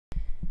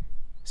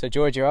So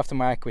George, you're off the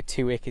mark with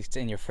 2 wickets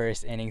in your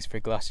first innings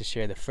for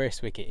Gloucestershire, the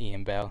first wicket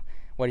Ian Bell.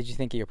 What did you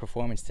think of your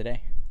performance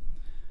today?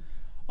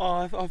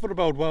 I thought I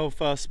bowled well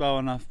first spell,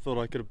 and I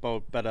thought I could have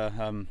bowled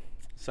better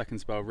second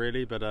spell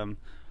really, but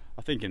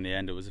I think in the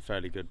end it was a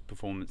fairly good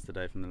performance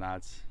today from the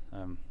lads.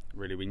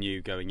 Really, we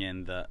knew going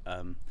in that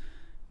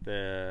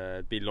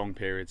there'd be long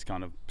periods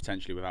kind of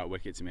potentially without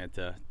wickets, and we had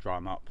to dry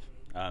them up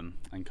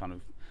and kind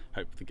of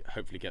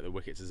hopefully get the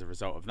wickets as a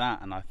result of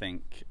that. And I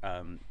think,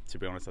 to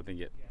be honest, I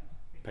think it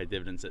paid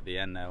dividends at the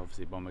end there.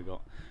 Obviously Bomber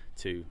got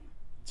two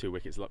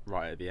wickets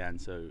right at the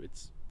end, so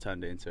it's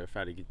turned it into a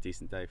fairly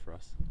decent day for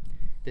us.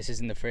 This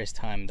isn't the first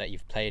time that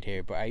you've played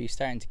here, but are you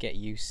starting to get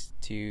used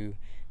to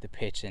the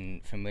pitch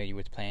and familiar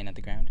with playing at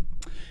the ground?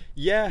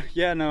 Yeah,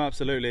 no,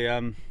 absolutely.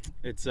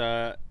 It's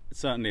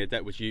certainly a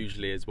deck which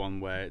usually is one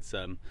where it's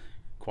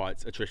quite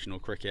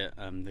attritional cricket.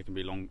 There can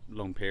be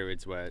long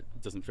periods where it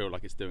doesn't feel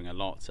like it's doing a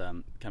lot.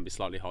 It can be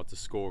slightly hard to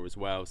score as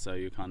well, so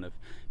you're kind of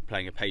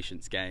playing a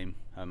patience game,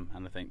 and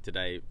I think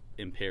today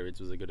in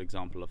periods was a good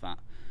example of that.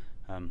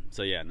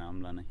 So yeah, no,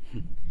 I'm learning.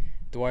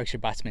 The Warwickshire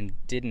batsmen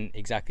didn't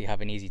exactly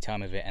have an easy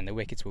time of it, and the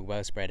wickets were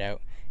well spread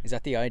out. Is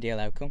that the ideal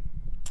outcome?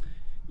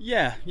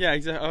 Yeah,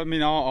 exactly. I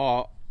mean,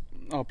 our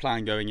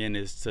plan going in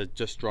is to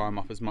just dry them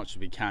up as much as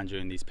we can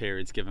during these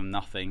periods, give them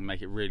nothing,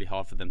 make it really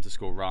hard for them to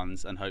score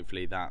runs, and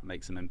hopefully that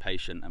makes them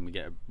impatient and we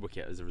get a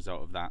wicket as a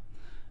result of that.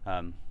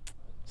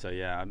 So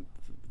yeah,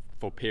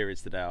 for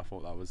periods today, I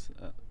thought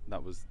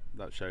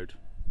that showed.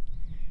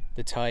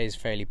 The tie is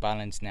fairly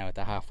balanced now at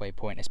the halfway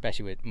point,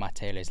 especially with Matt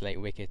Taylor's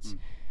late wickets.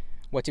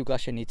 What do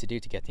Gloucestershire need to do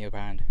to get the upper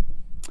hand?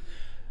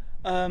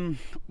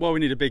 Well, we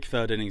need a big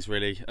third innings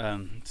really,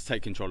 to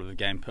take control of the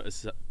game, put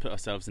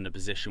ourselves in a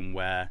position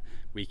where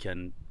we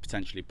can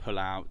potentially pull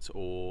out,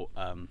 or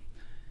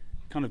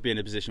kind of be in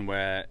a position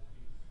where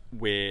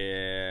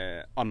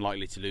we're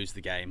unlikely to lose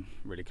the game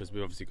really, because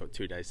we've obviously got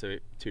 2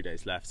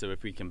 days left. So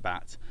if we can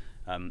bat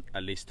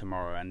at least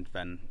tomorrow and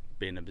then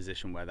be in a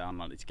position where they're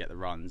unlikely to get the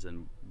runs,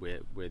 and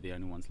we're the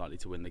only ones likely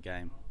to win the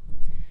game.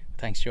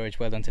 Thanks George,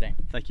 well done today.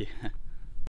 Thank you.